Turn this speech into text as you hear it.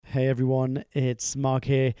Hey everyone, it's Mark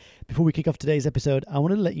here. Before we kick off today's episode, I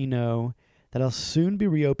wanted to let you know that I'll soon be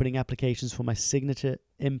reopening applications for my signature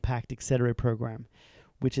Impact Accelerator program,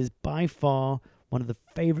 which is by far one of the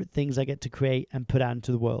favorite things I get to create and put out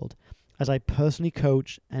into the world, as I personally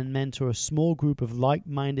coach and mentor a small group of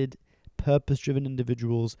like-minded, purpose-driven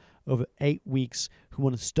individuals over 8 weeks who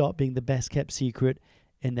want to stop being the best-kept secret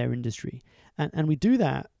in their industry. And we do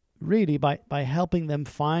that really by helping them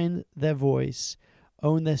find their voice,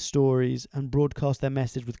 own their stories, and broadcast their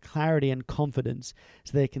message with clarity and confidence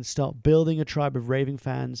so they can start building a tribe of raving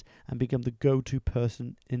fans and become the go-to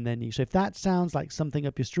person in their niche. So if that sounds like something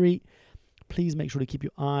up your street, please make sure to keep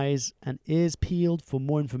your eyes and ears peeled for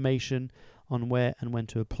more information on where and when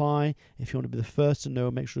to apply. If you want to be the first to know,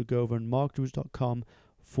 make sure to go over on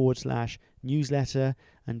markdrews.com/newsletter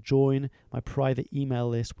and join my private email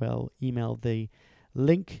list where I'll email the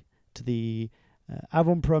link to the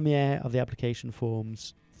avant-premiere of the application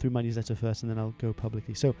forms through my newsletter first, and then I'll go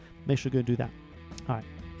publicly. So make sure to go and do that. All right,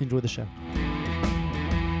 enjoy the show.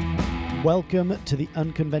 Welcome to the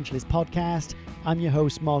Unconventionalist Podcast. I'm your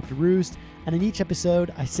host, Mark DeRoost, and in each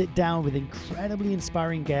episode, I sit down with incredibly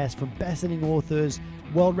inspiring guests from best-selling authors,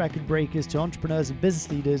 world record breakers, to entrepreneurs and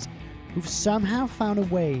business leaders who've somehow found a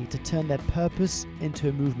way to turn their purpose into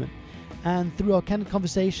a movement. And through our candid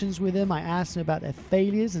conversations with them, I asked them about their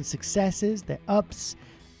failures and successes, their ups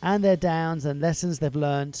and their downs, and lessons they've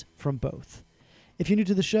learned from both. If you're new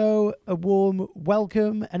to the show, a warm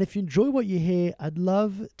welcome. And if you enjoy what you hear, I'd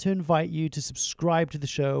love to invite you to subscribe to the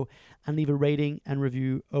show and leave a rating and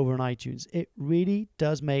review over on iTunes. It really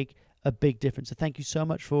does make a big difference. So thank you so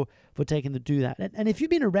much for taking to do that. And if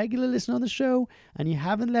you've been a regular listener on the show and you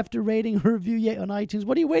haven't left a rating or review yet on iTunes,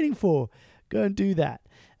 what are you waiting for? Go and do that.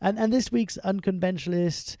 And this week's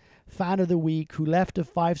Unconventionalist Fan of the Week who left a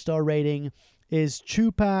 5-star rating is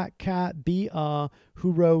Chupa Kat BR,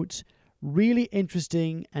 who wrote, "Really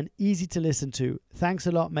interesting and easy to listen to. Thanks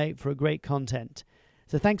a lot, mate, for a great content."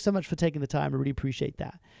 So thanks so much for taking the time. I really appreciate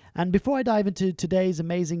that. And before I dive into today's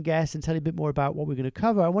amazing guest and tell you a bit more about what we're going to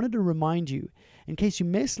cover, I wanted to remind you, in case you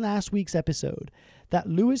missed last week's episode, that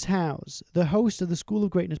Lewis Howes, the host of the School of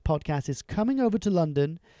Greatness podcast, is coming over to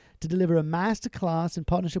London to deliver a masterclass in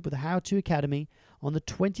partnership with the How To Academy on the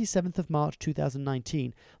 27th of March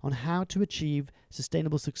 2019 on how to achieve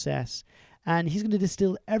sustainable success. And he's going to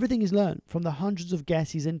distill everything he's learned from the hundreds of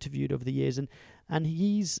guests he's interviewed over the years. And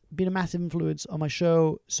he's been a massive influence on my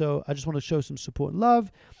show, so I just want to show some support and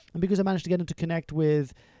love. And because I managed to get him to connect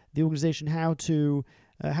with the organization How To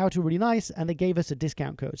really nice, and they gave us a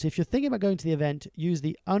discount code. So if you're thinking about going to the event, use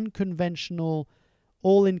the unconventional,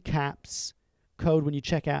 all in caps, code when you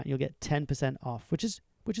check out, and you'll get 10% off, which is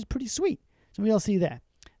pretty sweet. So maybe I'll see you there.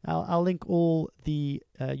 I'll link all the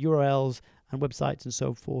URLs and websites and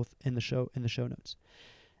so forth in the show notes.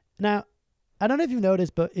 Now, I don't know if you've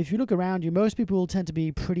noticed, but if you look around you, most people tend to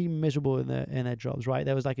be pretty miserable in their jobs, right?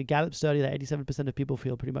 There was like a Gallup study that 87% of people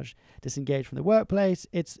feel pretty much disengaged from the workplace.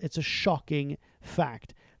 It's a shocking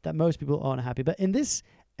fact that most people aren't happy. But in this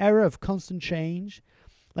era of constant change,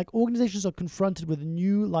 like, organizations are confronted with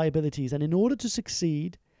new liabilities, and in order to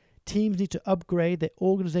succeed, teams need to upgrade their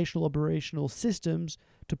organizational operational systems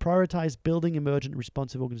to prioritize building emergent and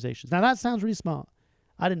responsive organizations. Now, that sounds really smart.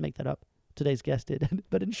 I didn't make that up. Today's guest did.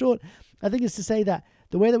 But in short, I think it's to say that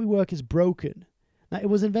the way that we work is broken. Now, it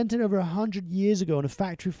was invented over 100 years ago on a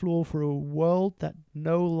factory floor for a world that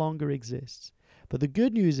no longer exists. But the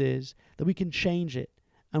good news is that we can change it,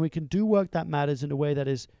 and we can do work that matters in a way that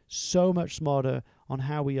is so much smarter on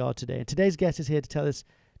how we are today. And today's guest is here to tell us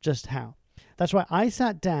just how. That's right, I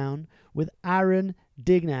sat down with Aaron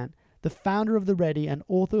Dignan, the founder of The Ready and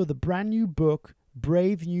author of the brand new book,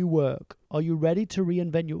 Brave New Work. Are you ready to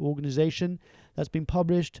reinvent your organization? That's been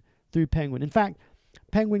published through Penguin. In fact,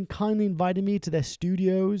 Penguin kindly invited me to their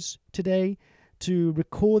studios today to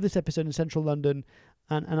record this episode in central London.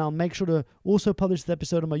 And I'll make sure to also publish this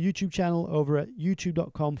episode on my YouTube channel over at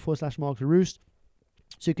youtube.com/Mark DeRoost.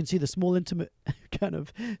 So you can see the small, intimate kind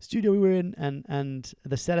of studio we were in and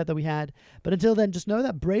the setup that we had. But until then, just know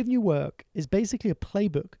that Brave New Work is basically a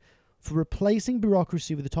playbook for replacing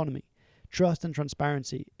bureaucracy with autonomy, trust, and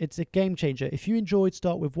transparency. It's a game changer. If you enjoyed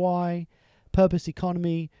Start With Why, Purpose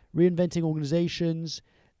Economy, Reinventing Organizations,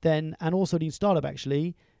 and also Lean Startup,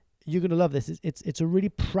 actually, you're going to love this. It's a really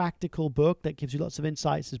practical book that gives you lots of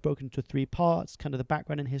insights. It's broken into 3 parts, kind of the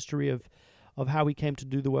background and history of how we came to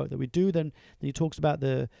do the work that we do. Then he talks about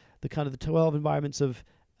the kind of the 12 environments of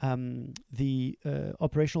the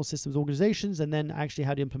operational systems organizations, and then actually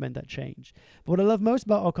how to implement that change. But what I love most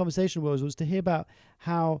about our conversation was to hear about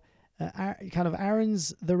how kind of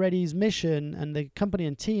Aaron's The Ready's mission and the company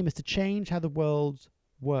and team is to change how the world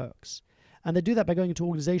works. And they do that by going into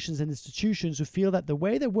organizations and institutions who feel that the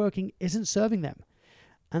way they're working isn't serving them,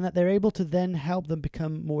 and that they're able to then help them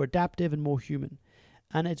become more adaptive and more human.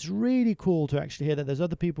 And it's really cool to actually hear that there's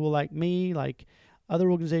other people like me, like other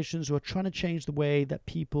organizations who are trying to change the way that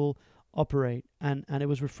people operate. And it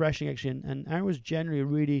was refreshing, actually. And Aaron was generally a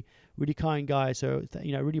really, really kind guy. So,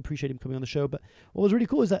 I really appreciate him coming on the show. But what was really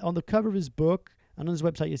cool is that on the cover of his book and on his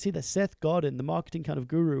website, you see that Seth Godin, the marketing kind of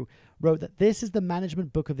guru, wrote that this is the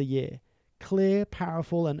management book of the year. Clear,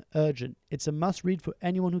 powerful, and urgent. It's a must-read for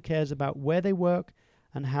anyone who cares about where they work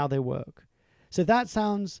and how they work. So if that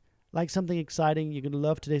sounds like something exciting, you're going to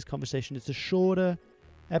love today's conversation. It's a shorter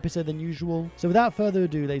episode than usual. So without further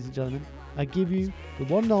ado, ladies and gentlemen, I give you the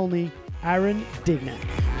one and only Aaron Dignan.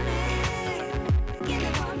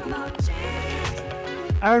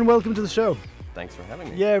 Aaron, welcome to the show. Thanks for having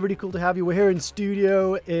me. Yeah, really cool to have you. We're here in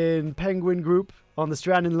studio in Penguin Group on the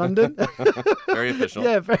Strand in London. Very official.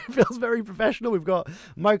 Yeah, feels very professional. We've got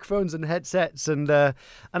microphones and headsets, and I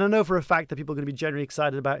know for a fact that people are going to be generally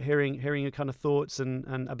excited about hearing your kind of thoughts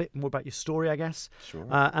and a bit more about your story, I guess. Sure.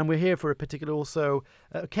 And we're here for a particular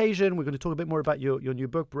occasion. We're going to talk a bit more about your new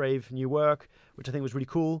book, Brave New Work, which I think was really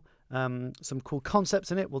cool. Some cool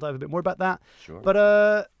concepts in it. We'll dive a bit more about that. Sure.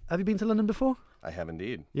 But have you been to London before? I have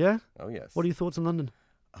indeed. Yeah? Oh, yes. What are your thoughts on London?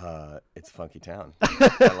 It's a funky town.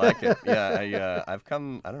 I like it. Yeah, I've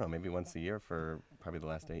come, I don't know, maybe once a year for probably the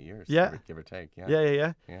last 8 years. Yeah. Give or take. Yeah.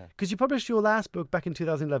 Yeah. Yeah. Because you published your last book back in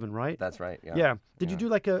 2011, right? That's right. Yeah. Yeah. Did you do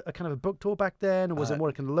like a kind of a book tour back then, or was it more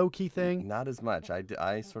like a low-key thing? Not as much.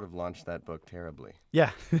 I sort of launched that book terribly.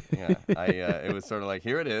 Yeah. Yeah. It was sort of like,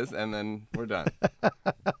 here it is, and then we're done.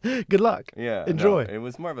 Good luck. Yeah. Enjoy. No, it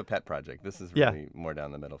was more of a pet project. This is really more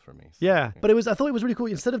down the middle for me. So, yeah. But I thought it was really cool.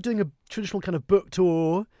 Instead of doing a traditional kind of book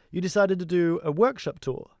tour, you decided to do a workshop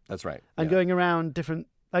tour. That's right. And going around different,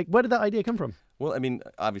 like, where did that idea come from? Well, I mean,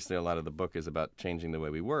 obviously a lot of the book is about changing the way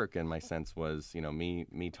we work, and my sense was,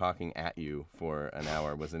 me talking at you for an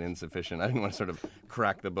hour wasn't insufficient. I didn't want to sort of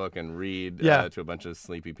crack the book and read to a bunch of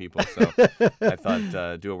sleepy people, so I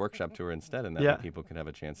thought do a workshop tour instead, and that way people could have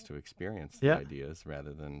a chance to experience the ideas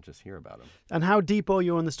rather than just hear about them. And how deep are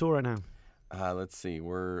you on this tour right now? Let's see.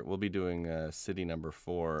 We'll be doing city number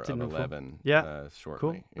 4 of 11 shortly.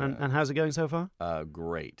 Cool. Yeah. And how's it going so far?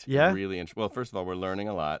 Great. Yeah? Really well, first of all, we're learning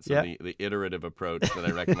a lot. So the iterative approach that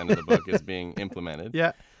I recommend in the book is being implemented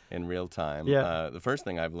in real time. Yeah. The first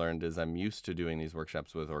thing I've learned is I'm used to doing these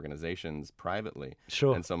workshops with organizations privately.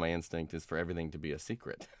 Sure. And so my instinct is for everything to be a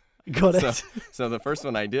secret. Got it. So the first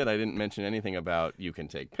one I didn't mention anything about you can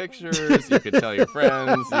take pictures, you could tell your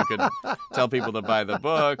friends, you could tell people to buy the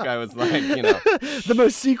book. I was like, the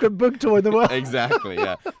most secret book tour in the world. Exactly,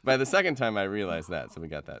 yeah. By the second time I realized that, so we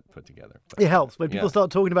got that put together. It helps. When people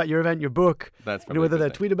start talking about your event, your book, that's probably whether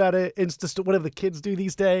they tweet about it, Insta, whatever the kids do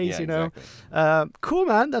these days, Exactly. Cool,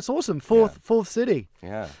 man. That's awesome. Fourth city.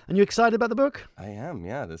 Yeah. And you excited about the book? I am,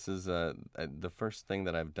 yeah. This is the first thing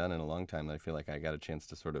that I've done in a long time that I feel like I got a chance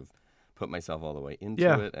to sort of put myself all the way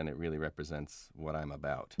into it, and it really represents what I'm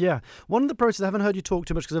about. Yeah. One of the process, I haven't heard you talk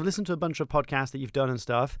too much because I've listened to a bunch of podcasts that you've done and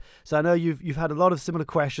stuff. So I know you've had a lot of similar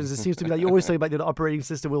questions. It seems to be like you always say about the operating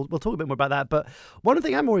system. We'll talk a bit more about that. But one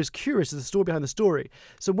thing I'm always curious is the story behind the story.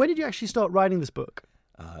 So when did you actually start writing this book?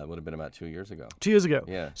 It would have been about 2 years ago. 2 years ago?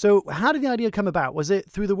 Yeah. So how did the idea come about? Was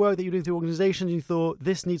it through the work that you're doing through organizations, you thought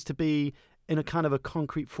this needs to be in a kind of a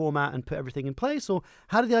concrete format and put everything in place? Or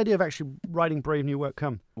how did the idea of actually writing Brave New Work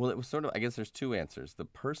come? Well, it was sort of, I guess there's two answers. The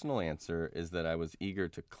personal answer is that I was eager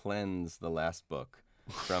to cleanse the last book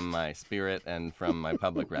from my spirit and from my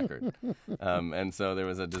public record. And so there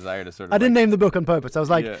was a desire to sort of... I didn't name the book on purpose. I was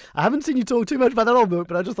like, I haven't seen you talk too much about that old book,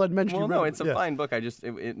 but I just thought I'd mention Well, no, it's a fine book.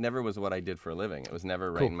 It never was what I did for a living. It was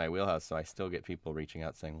never right in my wheelhouse, so I still get people reaching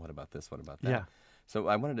out saying, what about this, what about that? Yeah. So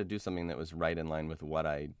I wanted to do something that was right in line with what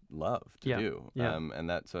I love to do. Yeah.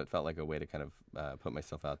 So it felt like a way to kind of put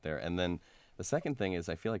myself out there. And then the second thing is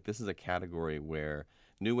I feel like this is a category where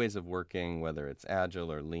new ways of working, whether it's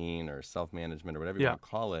agile or lean or self-management or whatever you want to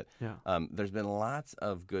call it, there's been lots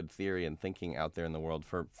of good theory and thinking out there in the world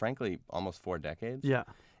for, frankly, almost 4 decades. Yeah.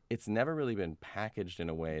 It's never really been packaged in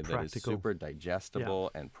a way that is super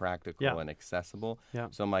digestible and practical and accessible. Yeah.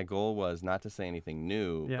 So my goal was not to say anything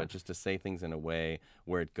new, but just to say things in a way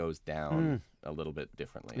where it goes down a little bit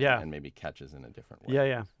differently and maybe catches in a different way.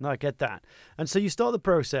 Yeah. No, I get that. And so you start the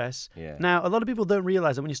process. Yeah. Now, a lot of people don't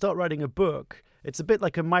realize that when you start writing a book, it's a bit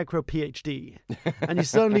like a micro PhD, and you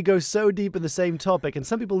suddenly go so deep in the same topic, and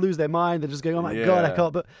some people lose their mind. They're just going, "Oh my God, I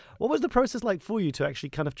can't." But what was the process like for you to actually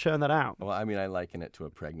kind of churn that out? Well, I mean, I liken it to a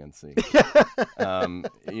pregnancy,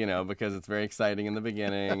 because it's very exciting in the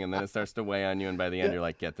beginning, and then it starts to weigh on you, and by the end, you're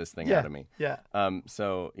like, "Get this thing out of me." Yeah.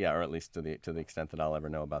 Or at least to the extent that I'll ever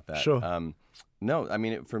know about that. Sure. No, I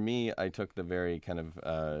mean, for me, I took the very kind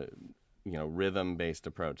of rhythm-based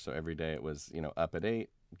approach. So every day it was, up at 8,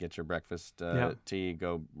 get your breakfast, tea,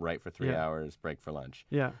 go write for 3 hours, break for lunch.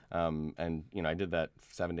 Yeah. And I did that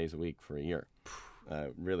 7 days a week for a year,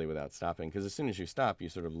 really without stopping. Because as soon as you stop, you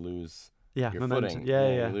sort of lose your footing.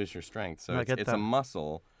 You lose your strength. So it's a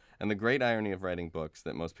muscle. And the great irony of writing books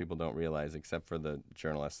that most people don't realize, except for the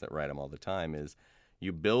journalists that write them all the time, is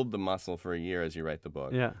you build the muscle for a year as you write the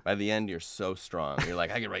book. Yeah. By the end, you're so strong. You're like,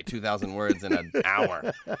 I could write 2,000 words in an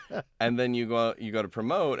hour. And then you go to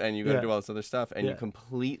promote, and you go to do all this other stuff, and you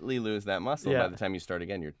completely lose that muscle. By the time you start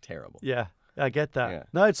again, you're terrible. Yeah, I get that. Yeah.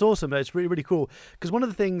 No, it's awesome. It's really, really cool. Because one of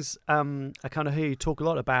the things I kind of hear you talk a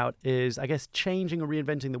lot about is, I guess, changing or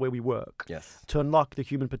reinventing the way we work. Yes. To unlock the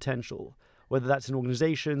human potential, whether that's in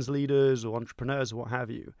organizations, leaders, or entrepreneurs, or what have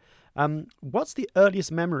you. What's the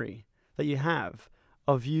earliest memory that you have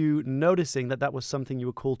of you noticing that was something you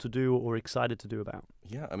were called to do or excited to do about?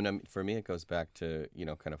 Yeah, I mean, for me, it goes back to,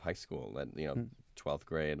 kind of high school, 12th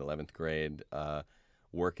grade, 11th grade,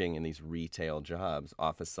 working in these retail jobs,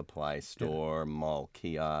 office supply store, mall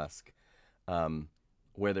kiosk,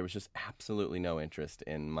 where there was just absolutely no interest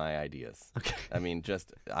in my ideas. Okay. I mean,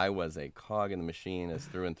 I was a cog in the machine as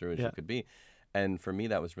through and through as you could be. And for me,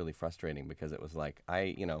 that was really frustrating because it was like,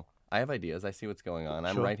 I have ideas. I see what's going on.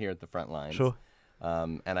 I'm right here at the front lines. Sure.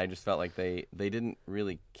 And I just felt like they didn't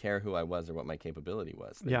really care who I was or what my capability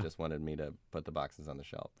was. They just wanted me to put the boxes on the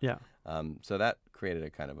shelf. Yeah. So that created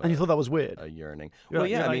a kind of and you thought that was weird? A yearning. Well,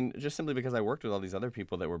 yeah, I mean, just simply because I worked with all these other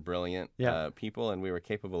people that were brilliant people, and we were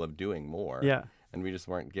capable of doing more. Yeah. And we just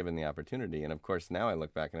weren't given the opportunity. And of course, now I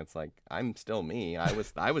look back and it's like, I'm still me. I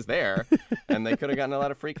was there, and they could have gotten a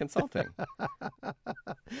lot of free consulting.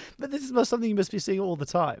 But this is something you must be seeing all the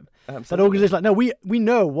time. Absolutely. That organization's like, no, we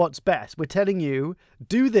know what's best. We're telling you,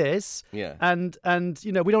 do this. Yeah. And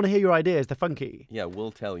we don't want to hear your ideas. They're funky. Yeah,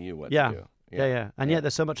 we'll tell you what to do. Yeah. And yet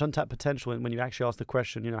there's so much untapped potential when you actually ask the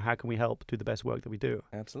question, how can we help do the best work that we do?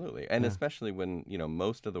 Absolutely. And especially when,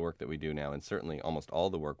 most of the work that we do now, and certainly almost all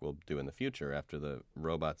the work we'll do in the future after the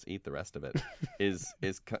robots eat the rest of it, is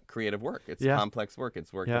creative work. It's complex work.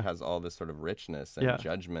 It's work that has all this sort of richness and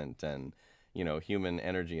judgment and, human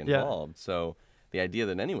energy involved. So the idea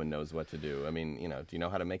that anyone knows what to do. I mean, do you know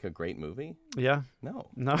how to make a great movie? Yeah. No.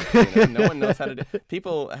 No one knows how to do.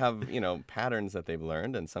 People have, patterns that they've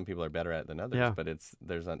learned, and some people are better at it than others. But it's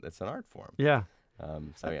an art form. Yeah.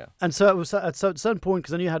 And so it was at a certain point,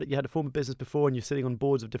 because I knew you had a former business before, and you're sitting on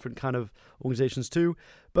boards of different kind of organizations too.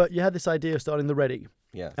 But you had this idea of starting the Ready.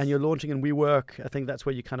 Yes. And you're launching in WeWork. I think that's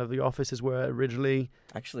where the offices were originally.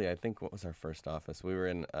 Actually, I think what was our first office? We were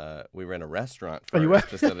in a restaurant first,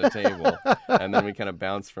 just at a table, and then we kind of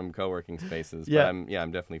bounced from co-working spaces. Yeah. But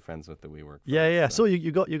I'm definitely friends with the WeWork. Yeah. So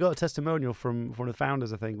you got a testimonial from one of the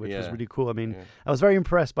founders, I think, which was really cool. I mean, I was very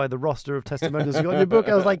impressed by the roster of testimonials you got in your book.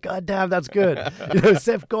 I was like, God damn, that's good.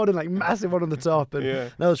 Seth Godin, like massive one on the top,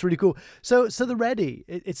 and that was really cool. So the Ready,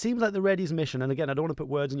 it seems like the Ready's mission, and again, I don't want to put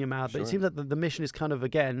words in your mouth, but it seems like the mission is kind of,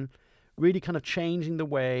 again, really kind of changing the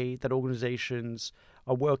way that organizations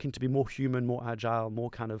are working to be more human, more agile, more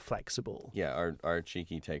kind of flexible. Yeah, our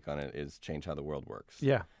cheeky take on it is change how the world works.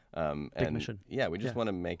 Yeah. Big mission. Yeah, we just want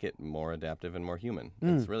to make it more adaptive and more human.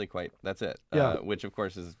 It's really that's it. Which of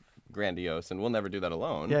course is grandiose, and we'll never do that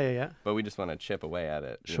alone. Yeah. But we just want to chip away at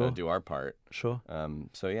it, do our part. Sure. And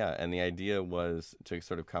the idea was to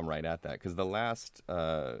sort of come right at that, because the last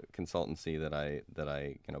consultancy that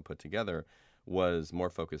I put together was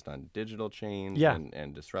more focused on digital change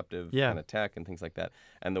and disruptive kind of tech and things like that.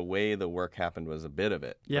 And the way the work happened was a bit of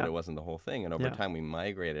it, but it wasn't the whole thing. And over time, we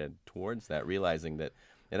migrated towards that, realizing that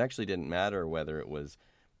it actually didn't matter whether it was,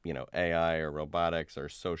 AI or robotics or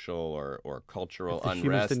social or cultural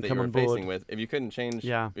unrest that you were facing with. If you couldn't change,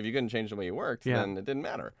 the way you worked, then it didn't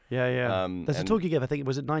matter. Yeah. There's a talk you gave, I think it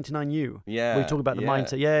was at 99U. Yeah. Where you talk about the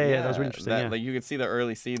mindset. Yeah. That was really interesting. Like you could see the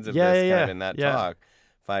early seeds of this kind of in that talk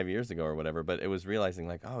 5 years ago or whatever, but it was realizing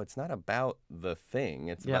like, oh, it's not about the thing,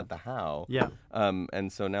 it's about the how. Yeah.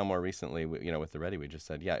 And so now more recently, with the Ready, we just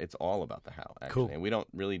said, it's all about the how, actually. Cool. And we don't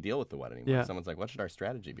really deal with the what anymore. Yeah. Someone's like, what should our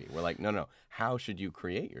strategy be? We're like, no, how should you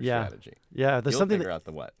create your strategy? Yeah, You'll figure out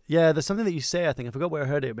the what. Yeah, there's something that you say, I think, I forgot where I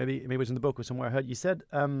heard it, maybe it was in the book or somewhere I heard, you said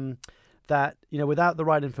that, without the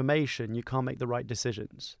right information, you can't make the right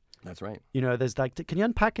decisions. That's right. There's can you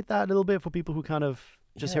unpack that a little bit for people who kind of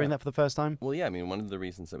just hearing that for the first time? Well, yeah. I mean, one of the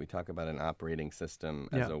reasons that we talk about an operating system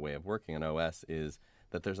as a way of working, an OS, is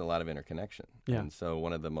that there's a lot of interconnection. Yeah. And so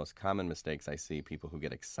one of the most common mistakes I see people who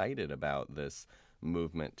get excited about this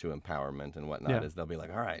movement to empowerment and whatnot is they'll be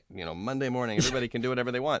like, all right, Monday morning, everybody can do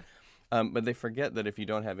whatever they want. But they forget that if you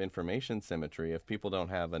don't have information symmetry, if people don't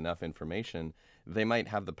have enough information, they might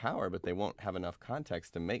have the power, but they won't have enough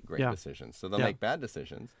context to make great decisions. So they'll make bad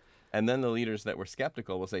decisions. And then the leaders that were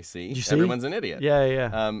skeptical will say, see, everyone's an idiot. Yeah.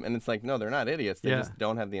 And it's like, no, they're not idiots. They just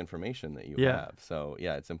don't have the information that you have. So,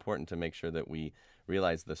 it's important to make sure that we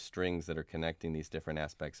realize the strings that are connecting these different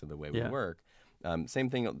aspects of the way we work. Same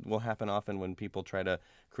thing will happen often when people try to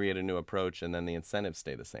create a new approach and then the incentives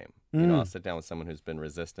stay the same. I'll sit down with someone who's been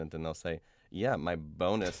resistant and they'll say, yeah, my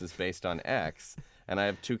bonus is based on X and I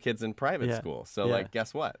have 2 kids in private school. So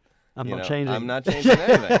guess what? I'm not changing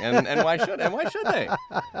anything. and why should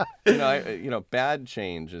they? Bad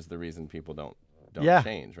change is the reason people don't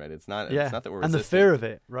change, right? It's not that we're resistant. And the fear of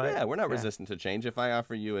it, right? Yeah, we're not resistant to change. If I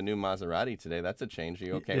offer you a new Maserati today, that's a change. Are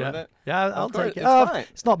you okay with it? Yeah, I'll take it. It's fine.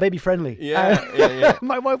 It's not baby friendly. Yeah.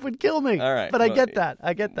 My wife would kill me. All right. But I get that.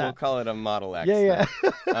 We'll call it a Model X. Yeah.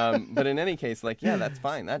 But in any case, that's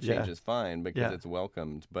fine. That change is fine because it's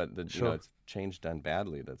welcomed. But it's change done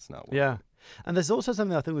badly. That's not welcome. Yeah. And there's also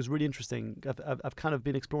something I think was really interesting. I've kind of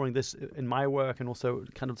been exploring this in my work and also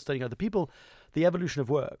kind of studying other people, the evolution of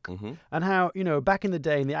work and how, back in the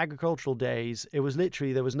day, in the agricultural days, it was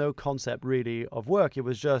literally, there was no concept really of work. It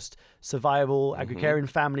was just survival, agrarian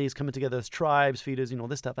families coming together as tribes, feeders, all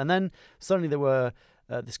this stuff. And then suddenly there were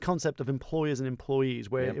this concept of employers and employees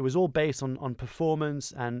where it was all based on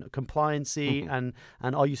performance and compliancy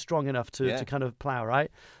and are you strong enough to kind of plow, right?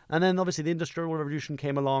 And then obviously the Industrial Revolution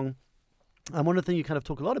came along. And one of the things you kind of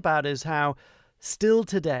talk a lot about is how still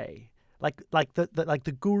today, like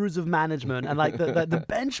the gurus of management and the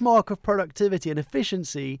benchmark of productivity and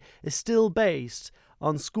efficiency is still based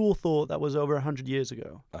on school thought that was over 100 years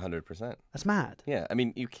ago. 100%. That's mad. Yeah, I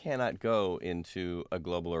mean, you cannot go into a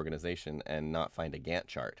global organization and not find a Gantt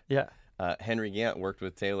chart. Yeah. Henry Gantt worked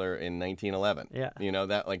with Taylor in 1911. Yeah.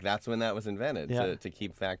 That's when that was invented to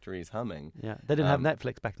keep factories humming. Yeah. They didn't have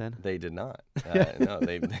Netflix back then. They did not. No,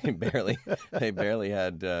 they barely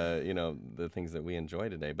had the things that we enjoy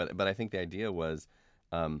today. But I think the idea was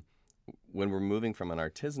when we're moving from an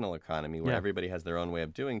artisanal economy where everybody has their own way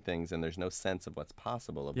of doing things and there's no sense of what's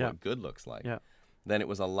possible of what good looks like. Yeah. Then it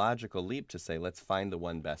was a logical leap to say let's find the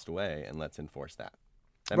one best way and let's enforce that.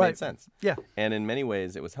 That made sense. Yeah. And in many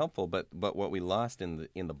ways it was helpful, but what we lost in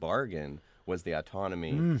the bargain was the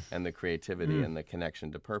autonomy and the creativity and the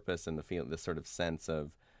connection to purpose and the sort of sense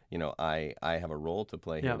of, I have a role to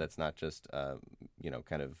play here that's not just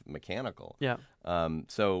kind of mechanical. Yeah.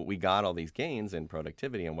 So we got all these gains in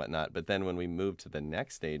productivity and whatnot, but then when we moved to the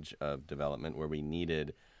next stage of development where we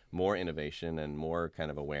needed more innovation and more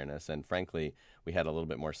kind of awareness, and frankly, we had a little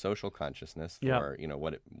bit more social consciousness for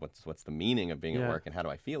what's the meaning of being at work and how do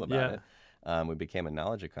I feel about it. We became a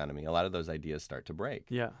knowledge economy. A lot of those ideas start to break.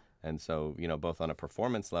 Yeah. And so, both on a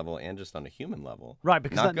performance level and just on a human level, right?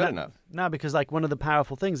 Because not good enough. No, because one of the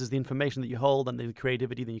powerful things is the information that you hold and the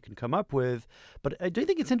creativity that you can come up with. But do you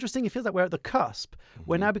think it's interesting? It feels like we're at the cusp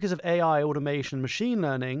where now, because of AI, automation, machine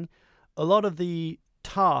learning, a lot of the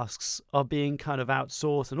tasks are being kind of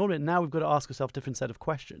outsourced, and all of it. Now we've got to ask ourselves a different set of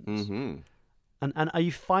questions. And are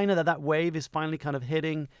you finding that wave is finally kind of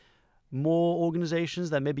hitting more organizations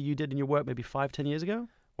than maybe you did in your work maybe 5-10 years ago?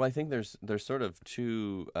 Well, I think there's sort of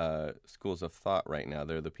two schools of thought right now.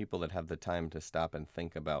 There are the people that have the time to stop and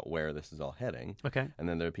think about where this is all heading. Okay. And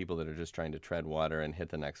then there are people that are just trying to tread water and hit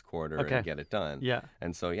the next quarter and get it done. Yeah.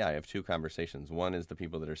 And so, I have two conversations. One is the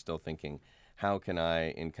people that are still thinking, how can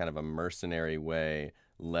I, in kind of a mercenary way,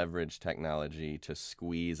 leverage technology to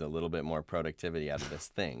squeeze a little bit more productivity out of this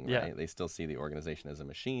thing, right? They still see the organization as a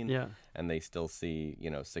machine, and they still see,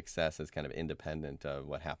 success as kind of independent of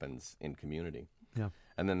what happens in community. Yeah.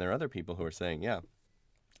 And then there are other people who are saying,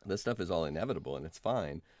 this stuff is all inevitable and it's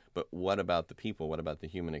fine, but what about the people? What about the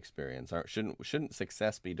human experience? Shouldn't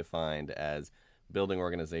success be defined as building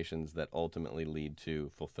organizations that ultimately lead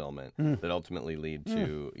to fulfillment, that ultimately lead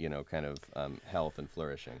to, kind of health and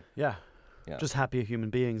flourishing? Yeah. Yeah. Just happier human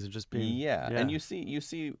beings and just being and you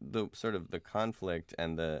see the sort of the conflict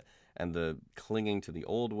and the clinging to the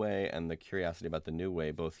old way and the curiosity about the new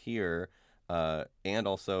way, both here and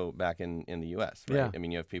also back in the U.S., right? Yeah. I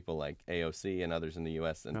mean, you have people like AOC and others in the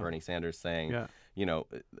U.S. and Bernie Sanders saying,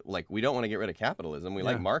 like we don't want to get rid of capitalism. We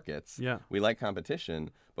like markets. Yeah. We like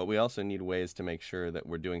competition, but we also need ways to make sure that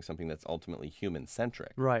we're doing something that's ultimately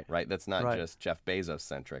human-centric. Right. Right? That's not just Jeff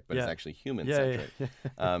Bezos-centric, but it's actually human-centric.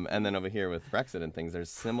 And then over here with Brexit and things, there's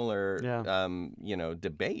similar,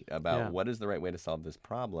 debate about what is the right way to solve this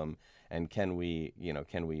problem, and can we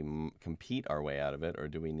compete our way out of it, or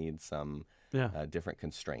do we need some different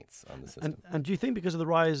constraints on the system? And do you think because of the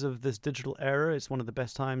rise of this digital era, it's one of the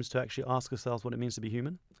best times to actually ask ourselves what it means to be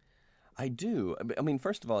human? I do. I mean,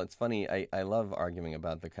 first of all, it's funny. I love arguing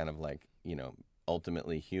about the kind of like,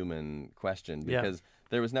 ultimately human question, because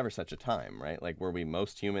there was never such a time, right? Like, were we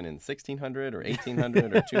most human in 1600 or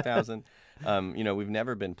 1800 or 2000? We've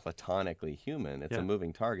never been platonically human. It's a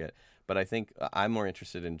moving target. But I think I'm more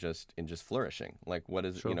interested in just flourishing. Like, what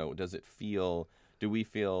is, does it feel... Do we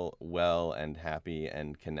feel well and happy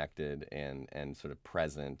and connected and sort of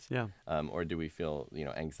present? Or do we feel,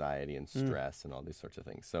 anxiety and stress and all these sorts of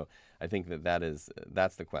things? So I think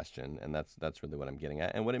that's the question, and that's really what I'm getting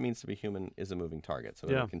at. And what it means to be human is a moving target, so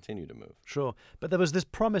it will continue to move. Sure. But there was this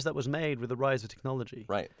promise that was made with the rise of technology.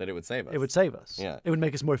 Right, that it would save us. It would save us. Yeah. It would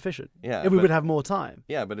make us more efficient. Yeah. We would have more time.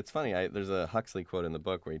 Yeah, but it's funny. There's a Huxley quote in the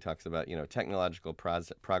book where he talks about, technological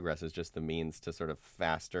progress is just the means to sort of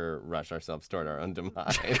faster rush ourselves toward our own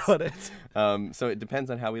demise. Got it. So it depends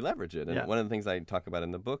on how we leverage it. And one of the things I talk about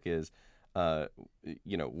in the book is,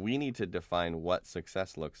 we need to define what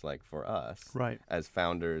success looks like for us as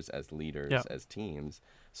founders, as leaders, as teams,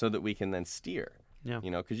 so that we can then steer.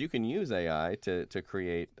 Because you can use AI to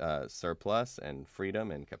create surplus and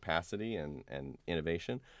freedom and capacity and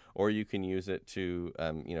innovation, or you can use it to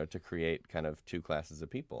to create kind of two classes of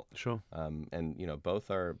people. Sure. And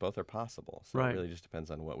both are possible. So it really just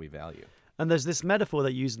depends on what we value. And there's this metaphor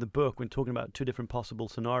that you use in the book when talking about two different possible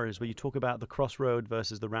scenarios, where you talk about the crossroad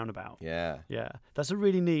versus the roundabout. Yeah. That's a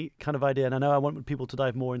really neat kind of idea. And I know I want people to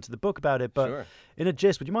dive more into the book about it, but in a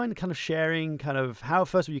gist, would you mind kind of sharing kind of how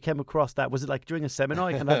first you came across that? Was it like during a seminar,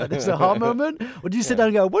 you kind of had this aha moment? Or did you sit down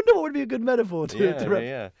and go, I wonder what would be a good metaphor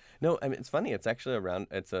to No, I mean, it's funny. It's actually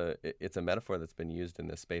it's a metaphor that's been used in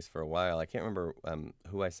this space for a while. I can't remember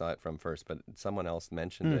who I saw it from first, but someone else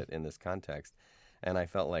mentioned it in this context. And I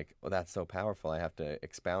felt like, well, that's so powerful. I have to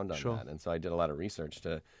expound on that. And so I did a lot of research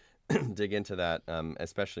to dig into that,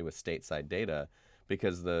 especially with stateside data,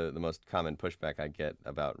 because the most common pushback I get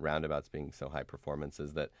about roundabouts being so high performance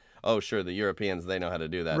is that, oh, sure, the Europeans, they know how to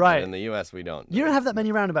do that. Right. But in the U.S., we don't. You don't have that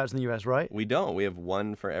many roundabouts in the U.S., right? We don't. We have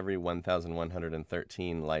one for every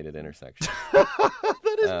 1,113 lighted intersections.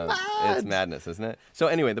 That is mad. It's madness, isn't it? So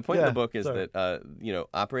anyway, the point of the book is that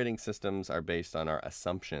operating systems are based on our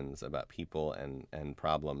assumptions about people and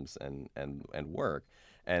problems and work,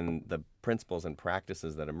 and the principles and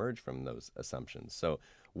practices that emerge from those assumptions. So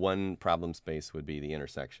one problem space would be the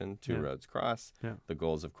intersection, two roads cross. The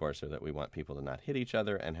goals, of course, are that we want people to not hit each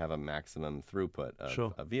other and have a maximum throughput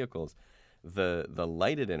of vehicles. The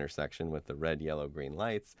lighted intersection with the red, yellow, green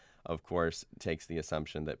lights, of course, takes the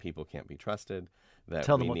assumption that people can't be trusted. That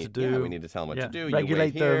tell them what to do. Yeah, we need to tell them what to do. Regulate you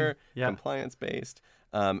wait here, them. compliance-based.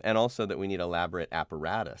 And also that we need elaborate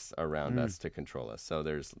apparatus around us to control us. So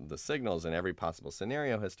there's the signals, and every possible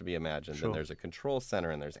scenario has to be imagined. And there's a control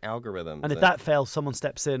center, and there's algorithms. And if that fails, someone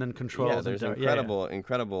steps in and controls. Yeah, there's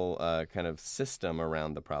incredible kind of system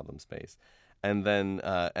around the problem space. And then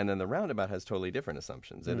the roundabout has totally different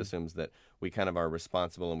assumptions. It assumes that we kind of are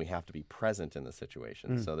responsible and we have to be present in the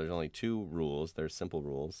situation. So there's only two rules. There's simple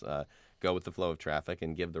rules. Go with the flow of traffic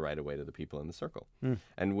and give the right of way to the people in the circle.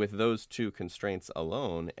 And with those two constraints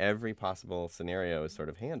alone, every possible scenario is sort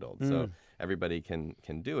of handled. So everybody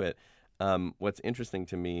can do it. What's interesting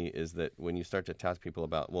to me is that when you start to task people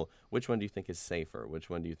about, well, which one do you think is safer? Which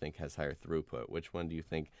one do you think has higher throughput? Which one do you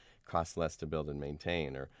think costs less to build and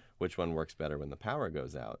maintain? Or which one works better when the power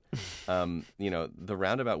goes out? The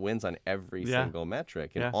roundabout wins on every single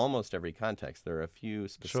metric in almost every context. There are a few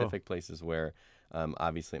specific places where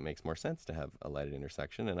obviously it makes more sense to have a lighted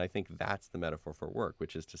intersection. And I think that's the metaphor for work,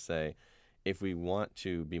 which is to say, if we want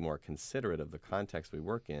to be more considerate of the context we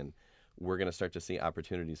work in, we're going to start to see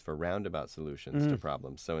opportunities for roundabout solutions to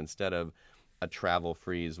problems. So instead of a travel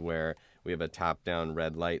freeze where we have a top-down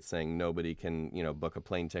red light saying nobody can, book a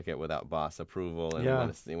plane ticket without boss approval, and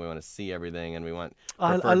we want to see everything, and we want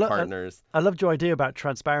preferred partners. I loved your idea about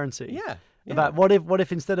transparency. Yeah. About what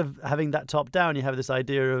if instead of having that top-down, you have this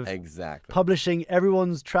idea of publishing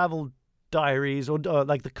everyone's travel diaries or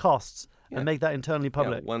like the costs. And make that internally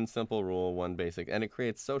public. One simple rule, one basic, and it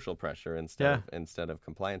creates social pressure instead of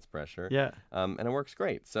compliance pressure. And it works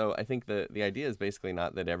great. So I think the idea is basically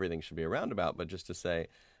not that everything should be a roundabout, but just to say,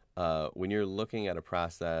 when you're looking at a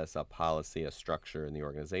process, a policy, a structure in the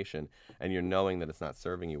organization, and you're knowing that it's not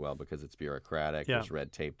serving you well because it's bureaucratic, there's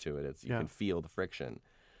red tape to it, you can feel the friction.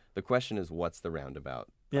 The question is, what's the roundabout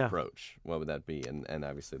approach? What would that be? And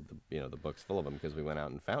obviously, the book's full of them because we went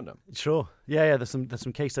out and found them. Sure. Yeah. There's some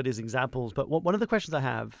case studies, examples. But one of the questions I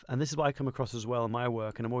have, and this is what I come across as well in my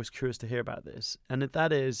work, and I'm always curious to hear about this, and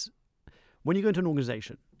that is, when you go into an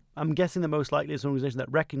organization, I'm guessing that most likely it's an organization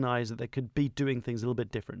that recognizes that they could be doing things a little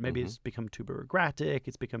bit different. Maybe it's become too bureaucratic,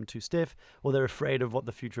 it's become too stiff, or they're afraid of what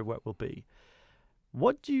the future of work will be.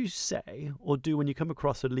 What do you say or do when you come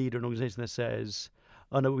across a leader in an organization that says,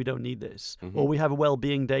 oh, no, we don't need this? Or we have a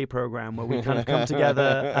well-being day program where we kind of come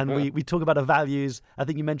together and we talk about our values. I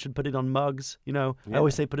think you mentioned put it on mugs. I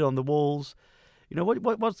always say put it on the walls.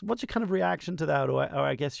 What's your kind of reaction to that, or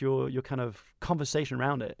I guess your kind of conversation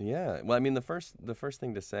around it? Yeah, well, I mean, the first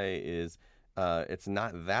thing to say is it's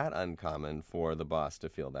not that uncommon for the boss to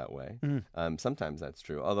feel that way. Sometimes that's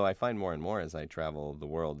true, although I find more and more as I travel the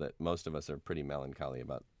world that most of us are pretty melancholy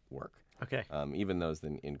about work. Okay. Even those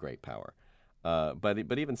in great power.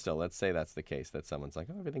 But even still, let's say that's the case, that someone's like,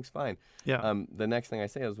 oh, everything's fine. Yeah. The next thing I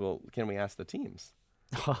say is, well, can we ask the teams?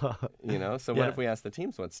 So what if we ask the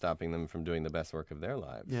teams what's stopping them from doing the best work of their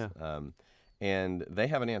lives? Yeah. And they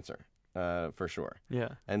have an answer, for sure. Yeah.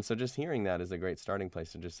 And so just hearing that is a great starting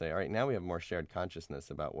place to just say, all right, now we have more shared consciousness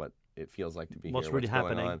about what it feels like to be what's here, really what's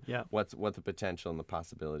happening. going on, Yeah. what the potential and the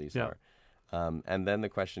possibilities are. And then the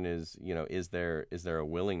question is, is there a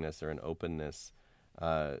willingness or an openness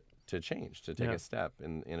to change, to take a step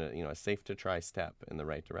in a safe to try step in the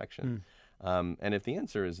right direction? And if the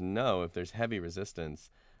answer is no, if there's heavy resistance,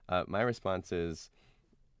 my response is,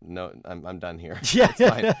 no, I'm done here. Yeah. It's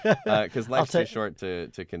fine. Because life's too short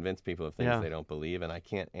to convince people of things they don't believe, and I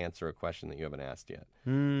can't answer a question that you haven't asked yet.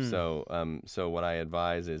 So what I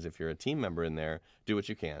advise is, if you're a team member in there, do what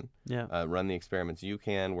you can. Run the experiments you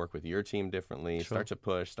can, work with your team differently, start to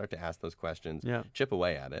push, start to ask those questions, chip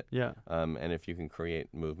away at it. And if you can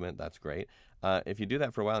create movement, that's great. If you do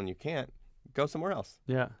that for a while and you can't, go somewhere else.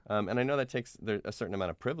 And I know that takes a certain amount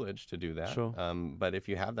of privilege to do that. Sure. But if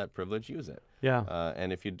you have that privilege, use it.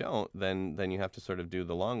 And if you don't, then you have to sort of do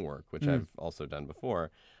the long work, which I've also done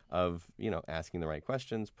before, of asking the right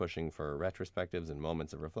questions, pushing for retrospectives and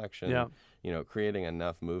moments of reflection. Creating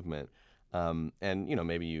enough movement. And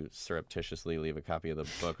maybe you surreptitiously leave a copy of the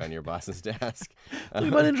book on your boss's desk.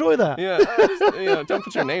 You might enjoy that. Don't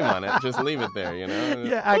put your name on it. Just leave it there.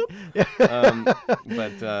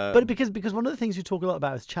 But because one of the things you talk a lot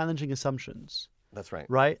about is challenging assumptions. That's right.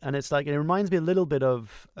 Right, and it's like, it reminds me a little bit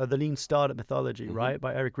of the Lean Startup methodology, right,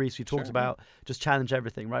 by Eric Ries, who talks about just challenge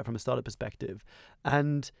everything, right, from a startup perspective.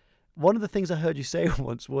 And one of the things I heard you say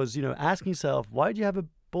once was, asking yourself, why do you have a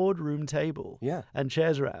boardroom table and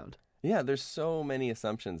chairs around? Yeah, there's so many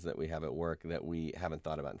assumptions that we have at work that we haven't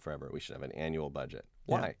thought about in forever. We should have an annual budget.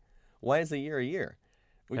 Why? Why is a year a year?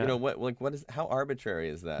 What is, how arbitrary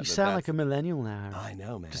is that? You sound like a millennial now. I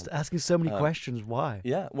know, man. Just asking so many questions. Why?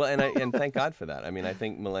 Yeah, well, and thank God for that. I mean, I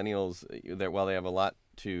think millennials, while they have a lot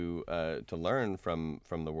to learn from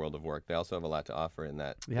the world of work, they also have a lot to offer in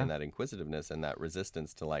that inquisitiveness and that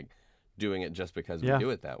resistance to doing it just because we do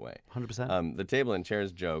it that way. 100%. The table and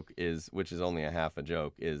chairs joke which is only a half a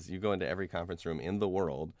joke, is you go into every conference room in the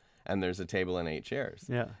world and there's a table and 8 chairs.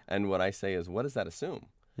 And what I say is, what does that assume?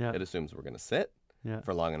 It assumes we're going to sit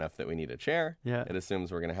for long enough that we need a chair. It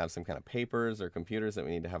assumes we're going to have some kind of papers or computers that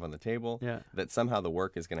we need to have on the table. That somehow the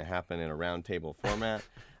work is going to happen in a round table format.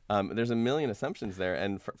 There's a million assumptions there,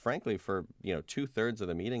 and frankly, for 2/3 of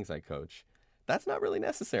the meetings I coach, that's not really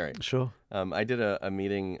necessary. Sure. I did a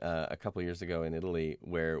meeting a couple years ago in Italy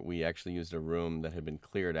where we actually used a room that had been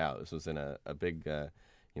cleared out. This was in a big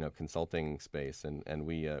consulting space, and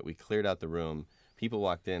we cleared out the room. People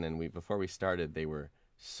walked in, and before we started, they were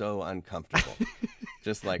so uncomfortable.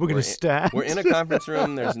 Just like, we're going to stand. We're in a conference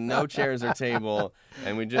room. There's no chairs or table,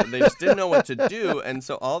 and they just didn't know what to do. And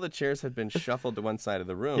so all the chairs had been shuffled to one side of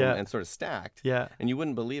the room and sort of stacked. And you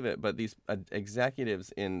wouldn't believe it, but these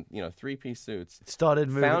executives in 3-piece suits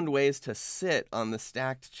found ways to sit on the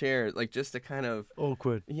stacked chairs, just to kind of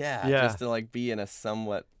awkward. Just to be in a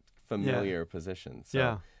somewhat familiar position.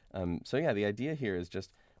 So the idea here is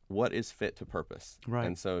just, what is fit to purpose? Right.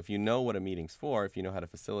 And so if you know what a meeting's for, if you know how to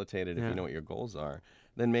facilitate it, if you know what your goals are,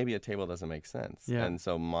 then maybe a table doesn't make sense. And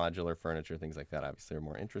so modular furniture, things like that, obviously are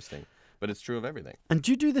more interesting. But it's true of everything. And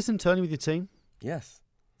do you do this internally with your team? Yes.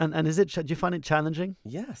 And do you find it challenging?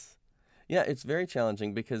 Yes. Yeah, it's very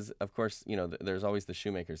challenging because, of course, there's always the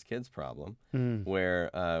shoemaker's kids problem where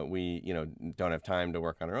we, don't have time to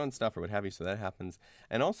work on our own stuff or what have you, so that happens.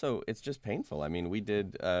 And also, it's just painful. I mean, we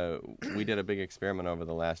did a big experiment over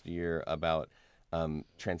the last year about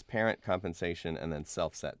transparent compensation and then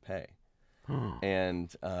self-set pay.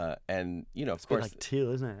 And of course, like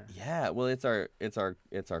teal, isn't it? Yeah, well, it's our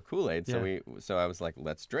Kool-Aid. So I was like,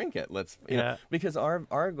 let's drink it. Let's because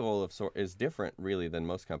our goal is different really than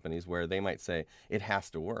most companies where they might say it has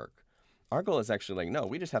to work. Our goal is actually like, no,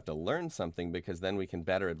 we just have to learn something because then we can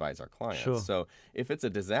better advise our clients. Sure. So if it's a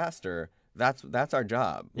disaster, that's our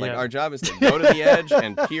job. Like our job is to go to the edge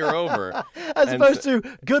and peer over, as opposed to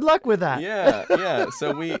good luck with that. Yeah.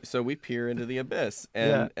 So we peer into the abyss,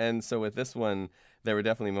 and so with this one, there were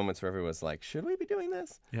definitely moments where everyone was like, "Should we be doing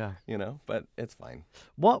this?" Yeah. But it's fine.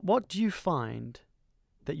 What do you find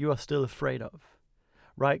that you are still afraid of?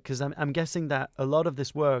 Right, because I'm guessing that a lot of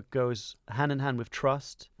this work goes hand in hand with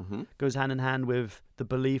trust, goes hand in hand with the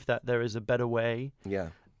belief that there is a better way. Yeah.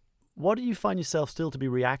 What do you find yourself still to be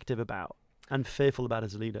reactive about and fearful about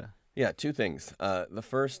as a leader? Yeah, two things. The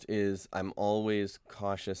first is I'm always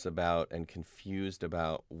cautious about and confused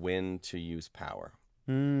about when to use power.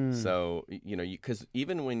 So, because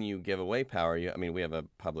even when you give away power, we have a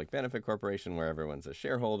public benefit corporation where everyone's a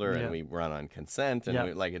shareholder and we run on consent and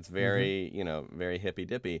it's very, very hippy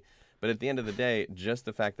dippy. But at the end of the day, just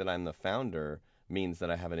the fact that I'm the founder means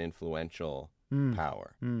that I have an influential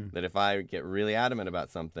power. That if I get really adamant about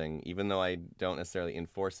something, even though I don't necessarily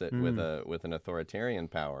enforce it with an authoritarian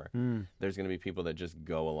power, there's going to be people that just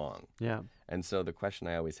go along. Yeah. And so the question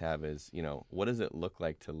I always have is, what does it look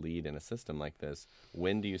like to lead in a system like this?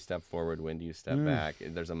 When do you step forward? When do you step back?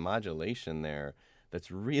 There's a modulation there that's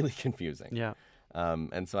really confusing. Yeah.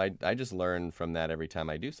 And so I just learn from that every time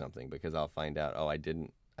I do something because I'll find out, I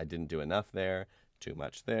didn't do enough there. Too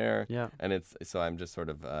much there, and so I'm just sort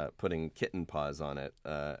of putting kitten paws on it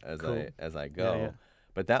as I go. Yeah.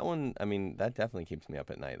 But that one, that definitely keeps me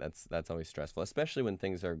up at night. That's always stressful, especially when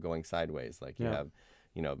things are going sideways. Like you have,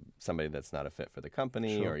 somebody that's not a fit for the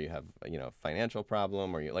company, or you have financial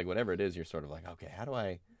problem, or like whatever it is. You're sort of like, okay,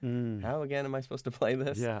 how again am I supposed to play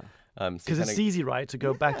this? Yeah, because it's easy, right, to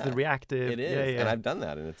go back to the reactive. It is, and I've done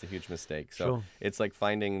that, and it's a huge mistake. So it's like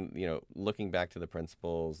finding, looking back to the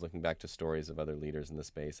principles, looking back to stories of other leaders in the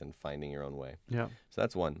space, and finding your own way. Yeah. So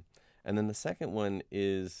that's one, and then the second one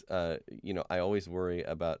is, I always worry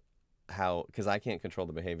about how, because I can't control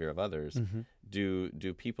the behavior of others.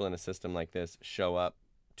 Do people in a system like this show up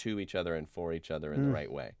to each other and for each other in the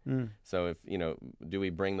right way? So if, do we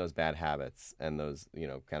bring those bad habits and those,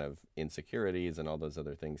 kind of insecurities and all those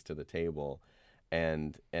other things to the table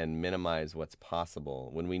and minimize what's possible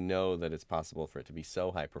when we know that it's possible for it to be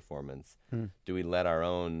so high performance? Do we let our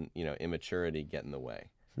own, immaturity get in the way?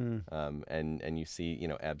 And you see,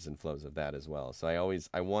 ebbs and flows of that as well. So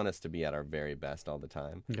I want us to be at our very best all the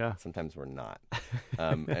time. Yeah. Sometimes we're not.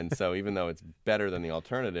 And so even though it's better than the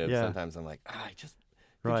alternative, sometimes I'm like,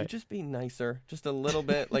 could you just be nicer just a little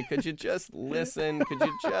bit? Like, could you just listen? Could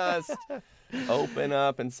you just open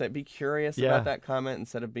up and be curious about that comment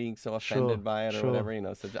instead of being so offended by it or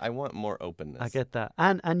whatever, So I want more openness. I get that.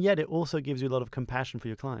 And yet it also gives you a lot of compassion for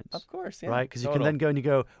your clients. Of course, yeah. Right? Because you can then go and you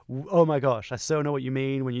go, oh my gosh, I so know what you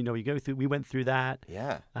mean when we went through that.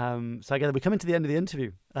 Yeah. So I get that we're coming to the end of the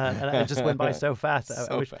interview. And it just went by so fast.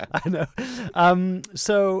 Fast. I know.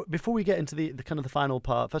 So before we get into the kind of the final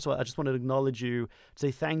part, first of all, I just want to acknowledge you,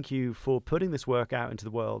 say thank you for putting this work out into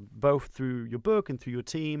the world, both through your book and through your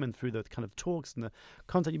team and through the kind of talks and the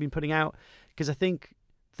content you've been putting out. Because I think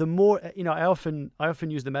the more, I often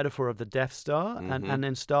use the metaphor of the Death Star and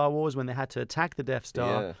then Star Wars, when they had to attack the Death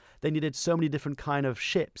Star, they needed so many different kind of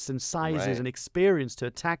ships and sizes and experience to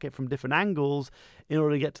attack it from different angles in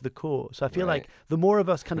order to get to the core. So I feel like the more of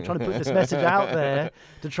us kind of trying to put this message out there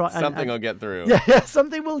to try something will get through. Yeah,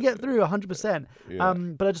 something will get through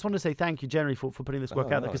 100%. But I just want to say thank you generally for putting this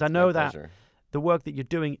work out there, because I know that the work that you're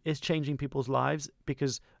doing is changing people's lives,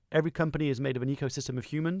 because every company is made of an ecosystem of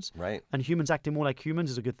humans, right? And humans acting more like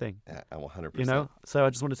humans is a good thing. Yeah, 100%. So I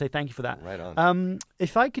just want to say thank you for that. Right on.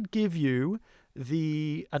 If I could give you I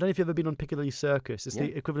don't know if you've ever been on Piccadilly Circus. It's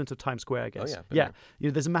the equivalent of Times Square, I guess. Oh, yeah.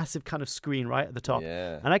 There's a massive kind of screen right at the top.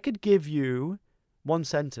 Yeah. And I could give you one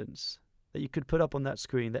sentence that you could put up on that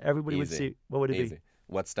screen that everybody would see. What would it be?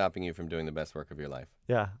 What's stopping you from doing the best work of your life?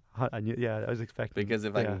 Yeah, I was expecting. Because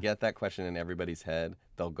if I can get that question in everybody's head,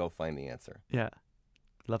 they'll go find the answer. Yeah,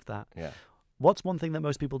 love that. Yeah. What's one thing that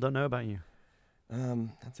most people don't know about you?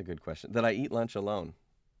 That's a good question. That I eat lunch alone.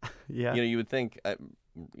 Yeah. You would think,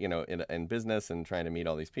 in business and trying to meet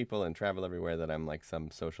all these people and travel everywhere that I'm like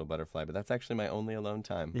some social butterfly, but that's actually my only alone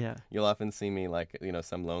time. Yeah. You'll often see me like,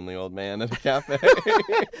 some lonely old man at a cafe.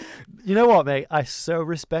 You know what, mate? I so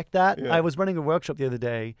respect that. Yeah. I was running a workshop the other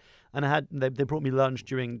day, and they brought me lunch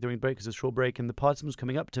during break, because it was a short break, and the participant was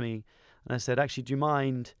coming up to me, and I said, actually, do you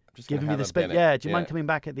mind giving me the space? Yeah, do you mind coming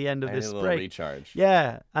back at the end of this break? A break? little recharge.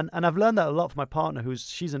 Yeah, and I've learned that a lot from my partner,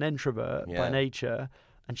 she's an introvert by nature,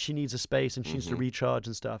 and she needs a space and she needs to recharge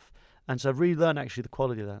and stuff. And so I've really learned actually the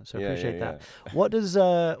quality of that. So I appreciate that. What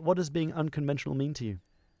does being unconventional mean to you?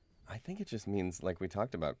 I think it just means, like we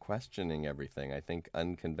talked about, questioning everything. I think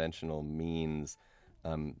unconventional means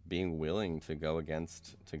being willing to go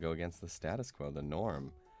against the status quo, the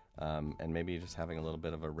norm, and maybe just having a little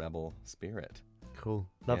bit of a rebel spirit. Cool.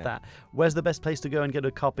 Love that. Where's the best place to go and get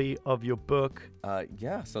a copy of your book?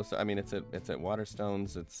 So I mean, it's at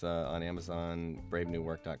Waterstones. It's on Amazon.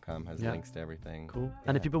 BraveNewWork.com has links to everything. Cool. Yeah.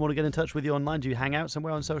 And if people want to get in touch with you online, do you hang out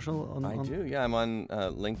somewhere on social? I do. Yeah, I'm on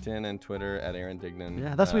LinkedIn and Twitter at Aaron Dignan.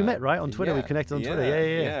 Yeah, that's where we met, right? On Twitter, we connected on Twitter.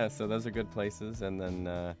 Yeah. Yeah, so those are good places. And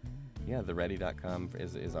then theready.com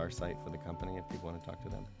is our site for the company if people want to talk to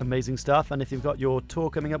them. Amazing stuff. And if you've got your tour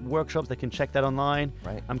coming up, workshops, they can check that online.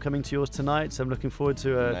 Right. I'm coming to yours tonight, so I'm looking forward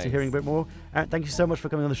to hearing a bit more. Aaron, thank you so much for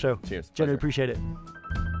coming on the show. Cheers. Genuinely appreciate it.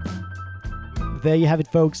 There you have it,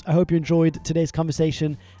 folks. I hope you enjoyed today's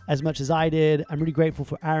conversation as much as I did. I'm really grateful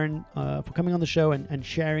for Aaron for coming on the show and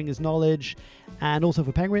sharing his knowledge, and also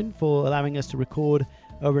for Penguin for allowing us to record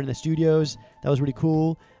over in the studios. That was really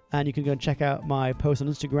cool. And you can go and check out my post on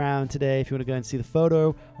Instagram today if you want to go and see the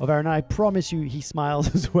photo of Aaron. I promise you he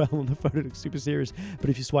smiles as well on the photo. It looks super serious. But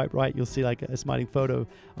if you swipe right, you'll see like a smiling photo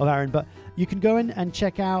of Aaron. But you can go in and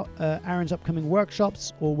check out Aaron's upcoming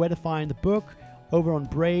workshops or where to find the book over on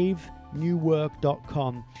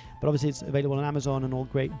bravenewwork.com. But obviously it's available on Amazon and all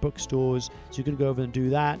great bookstores. So you can go over and do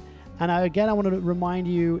that. And I want to remind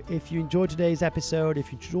you, if you enjoyed today's episode,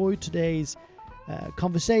 if you enjoyed today's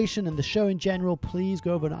conversation and the show in general, please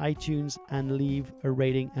go over to iTunes and leave a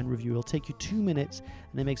rating and review. It'll take you 2 minutes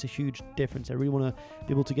and it makes a huge difference. I really want to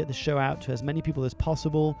be able to get the show out to as many people as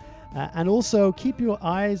possible, and also keep your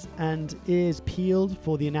eyes and ears peeled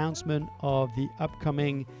for the announcement of the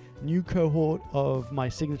upcoming new cohort of my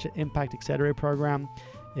Signature Impact Accelerator program.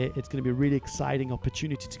 It's going to be a really exciting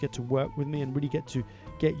opportunity to get to work with me and really get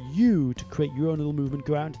you to create your own little movement,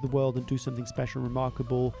 go out into the world and do something special and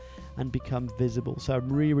remarkable and become visible. So I'm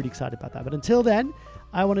really, really excited about that. But until then,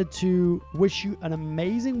 I wanted to wish you an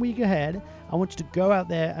amazing week ahead. I want you to go out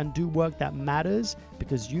there and do work that matters,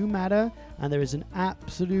 because you matter, and there is an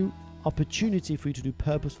absolute opportunity for you to do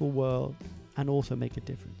purposeful work and also make a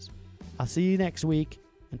difference. I'll see you next week.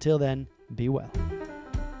 Until then, be well.